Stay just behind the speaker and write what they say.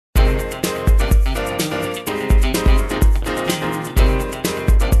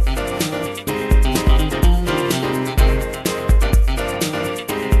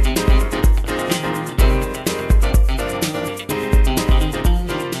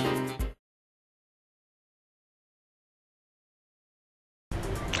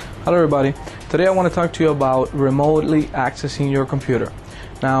Hello everybody. Today I want to talk to you about remotely accessing your computer.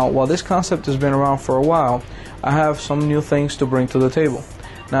 Now, while this concept has been around for a while, I have some new things to bring to the table.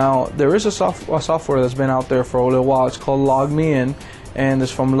 Now, there is a software that's been out there for a little while. It's called LogMeIn, and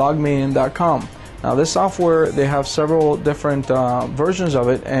it's from logmein.com. Now, this software, they have several different versions of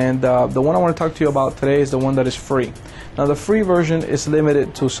it, and the one I want to talk to you about today is the one that is free. Now, the free version is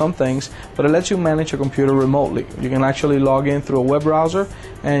limited to some things, but it lets you manage your computer remotely. You can actually log in through a web browser,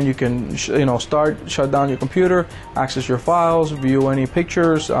 and you can shut down your computer, access your files, view any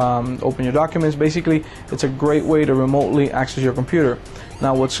pictures, open your documents. Basically, it's a great way to remotely access your computer.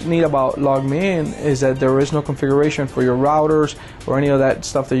 Now, what's neat about LogMeIn is that there is no configuration for your routers or any of that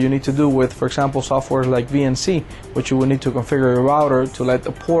stuff that you need to do with, for example, software like VNC, which you would need to configure your router to let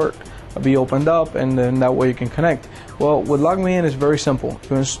the port be opened up, and then that way you can connect. Well, with LogMeIn, it's very simple.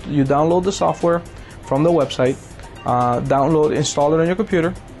 You download the software from the website, install it on your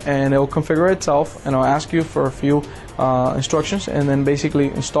computer, and it will configure itself, and it'll ask you for a few instructions, and then basically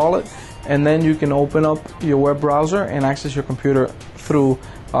install it, and then you can open up your web browser and access your computer through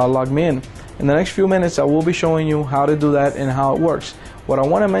LogMeIn. In the next few minutes, I will be showing you how to do that and how it works. What I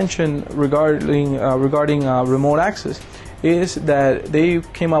want to mention regarding remote access is that they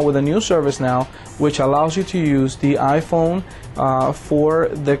came out with a new service now, which allows you to use the iPhone for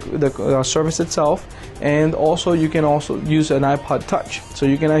the service itself, and also you can also use an iPod Touch, so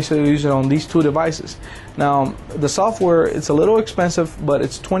you can actually use it on these two devices. Now, the software, it's a little expensive, but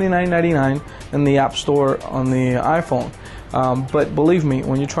it's $29.99 in the App Store on the iPhone. But believe me,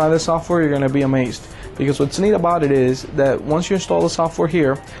 when you try this software, you're going to be amazed. Because what's neat about it is that once you install the software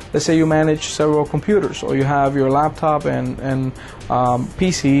here, let's say you manage several computers, or you have your laptop and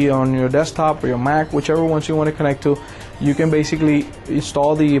PC on your desktop or your Mac, whichever ones you want to connect to, you can basically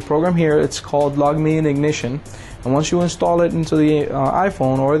install the program here. It's called LogMeIn Ignition, and once you install it into the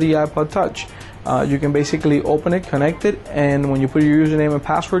iPhone or the iPod Touch, you can basically open it, connect it, and when you put your username and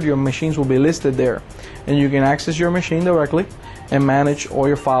password, your machines will be listed there, and you can access your machine directly and manage all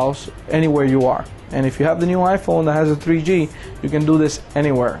your files anywhere you are. And if you have the new iPhone that has a 3G, you can do this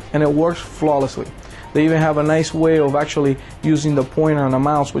anywhere, and it works flawlessly. They even have a nice way of actually using the pointer on the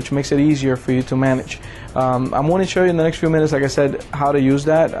mouse, which makes it easier for you to manage. I'm going to show you in the next few minutes, like I said, how to use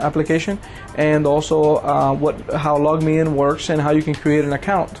that application, and also how LogMeIn works and how you can create an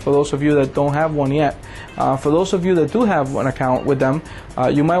account for those of you that don't have one yet. For those of you that do have an account with them,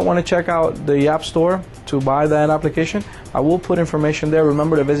 you might want to check out the App Store to buy that application. I will put information there.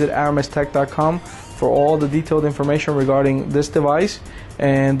 Remember to visit aramistech.com for all the detailed information regarding this device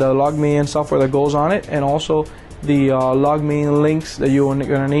and the LogMeIn software that goes on it, and also the LogMeIn links that you're going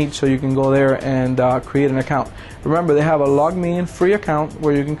to need so you can go there and create an account. Remember, they have a LogMeIn free account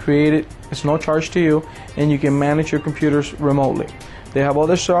where you can create it. It's no charge to you, and you can manage your computers remotely. They have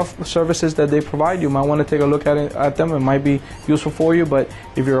other services that they provide. You might want to take a look at them. It might be useful for you, but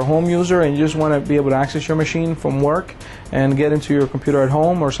if you're a home user and you just want to be able to access your machine from work and get into your computer at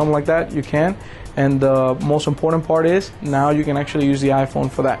home or something like that, you can. And the most important part is now you can actually use the iPhone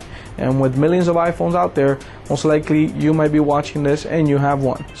for that. And with millions of iPhones out there, most likely you might be watching this and you have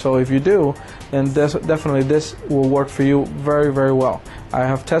one. So if you do, then definitely this will work for you very, very well. I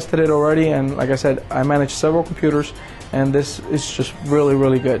have tested it already, and like I said, I manage several computers, and this is just really,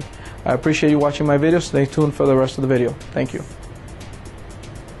 really good. I appreciate you watching my video. Stay tuned for the rest of the video. Thank you.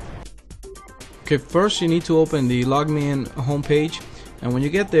 Okay, first you need to open the LogMeIn homepage, and when you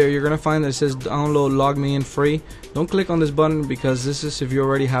get there, you're going to find that it says download LogMeIn free. Don't click on this button, because this is if you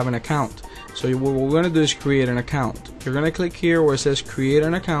already have an account. So what we're going to do is create an account. You're going to click here where it says create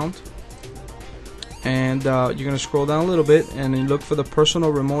an account, and you're going to scroll down a little bit and then look for the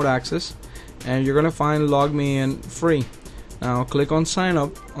personal remote access, and you're going to find LogMeIn free. Now click on sign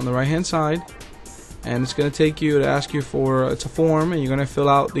up on the right hand side, and it's going to take you to ask you for, it's a form, and you're going to fill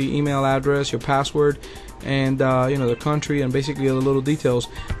out the email address, your password, and the country, and basically the little details.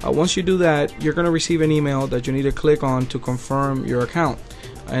 Once you do that, you're going to receive an email that you need to click on to confirm your account,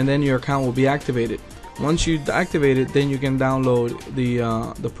 and then your account will be activated. Once you activate it, then you can download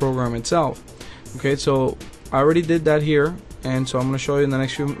the program itself. Okay, so I already did that here, and so I'm going to show you in the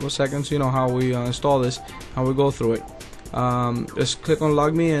next few seconds, how we install this, how we go through it. Just click on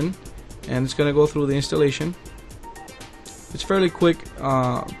LogMeIn, and it's going to go through the installation. It's fairly quick,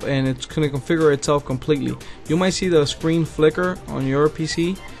 and it's going to configure itself completely. You might see the screen flicker on your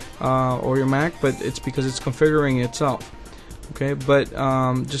PC or your Mac, but it's because it's configuring itself. Okay, but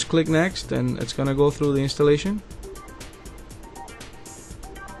just click next, and it's going to go through the installation.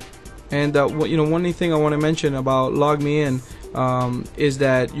 And one neat thing I want to mention about LogMeIn is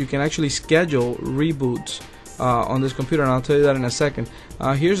that you can actually schedule reboots on this computer, and I'll tell you that in a second.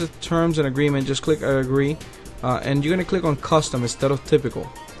 Here's the terms and agreement. Just click I agree, and you're going to click on custom instead of typical.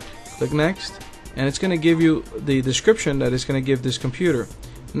 Click next, and it's going to give you the description that it's going to give this computer.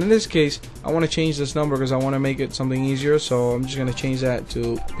 And in this case, I want to change this number because I want to make it something easier, so I'm just going to change that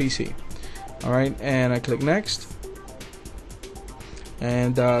to PC. Alright, and I click next,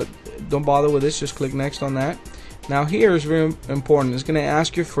 and don't bother with this, just click next on that. Now here is very important. It's going to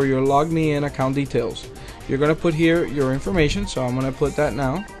ask you for your log me in account details. You're going to put here your information, so I'm going to put that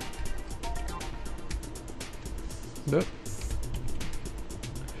now. Yep.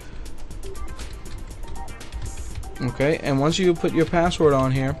 Okay, and once you put your password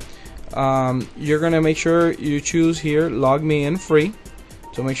on here, you're going to make sure you choose here log me in free,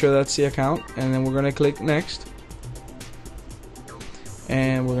 so make sure that's the account, and then we're going to click next,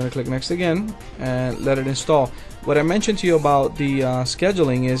 and we're going to click next again and let it install. What I mentioned to you about the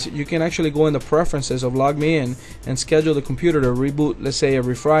scheduling is you can actually go in the preferences of log me in and schedule the computer to reboot, let's say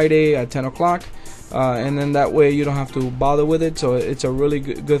every Friday at 10 o'clock, and then that way you don't have to bother with it. So it's a really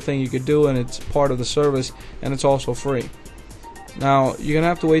good thing you could do, and it's part of the service, and it's also free. Now you're gonna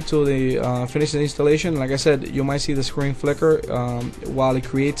have to wait till the finish the installation. Like I said, you might see the screen flicker while it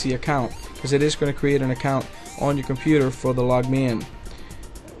creates the account, because it is going to create an account on your computer for the log me in.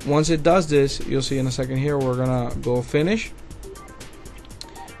 Once it does this, you'll see in a second here, we're gonna go finish,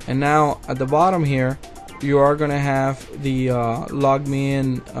 and now at the bottom here you are gonna have the log me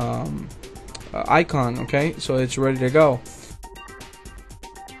in icon. Okay, so it's ready to go.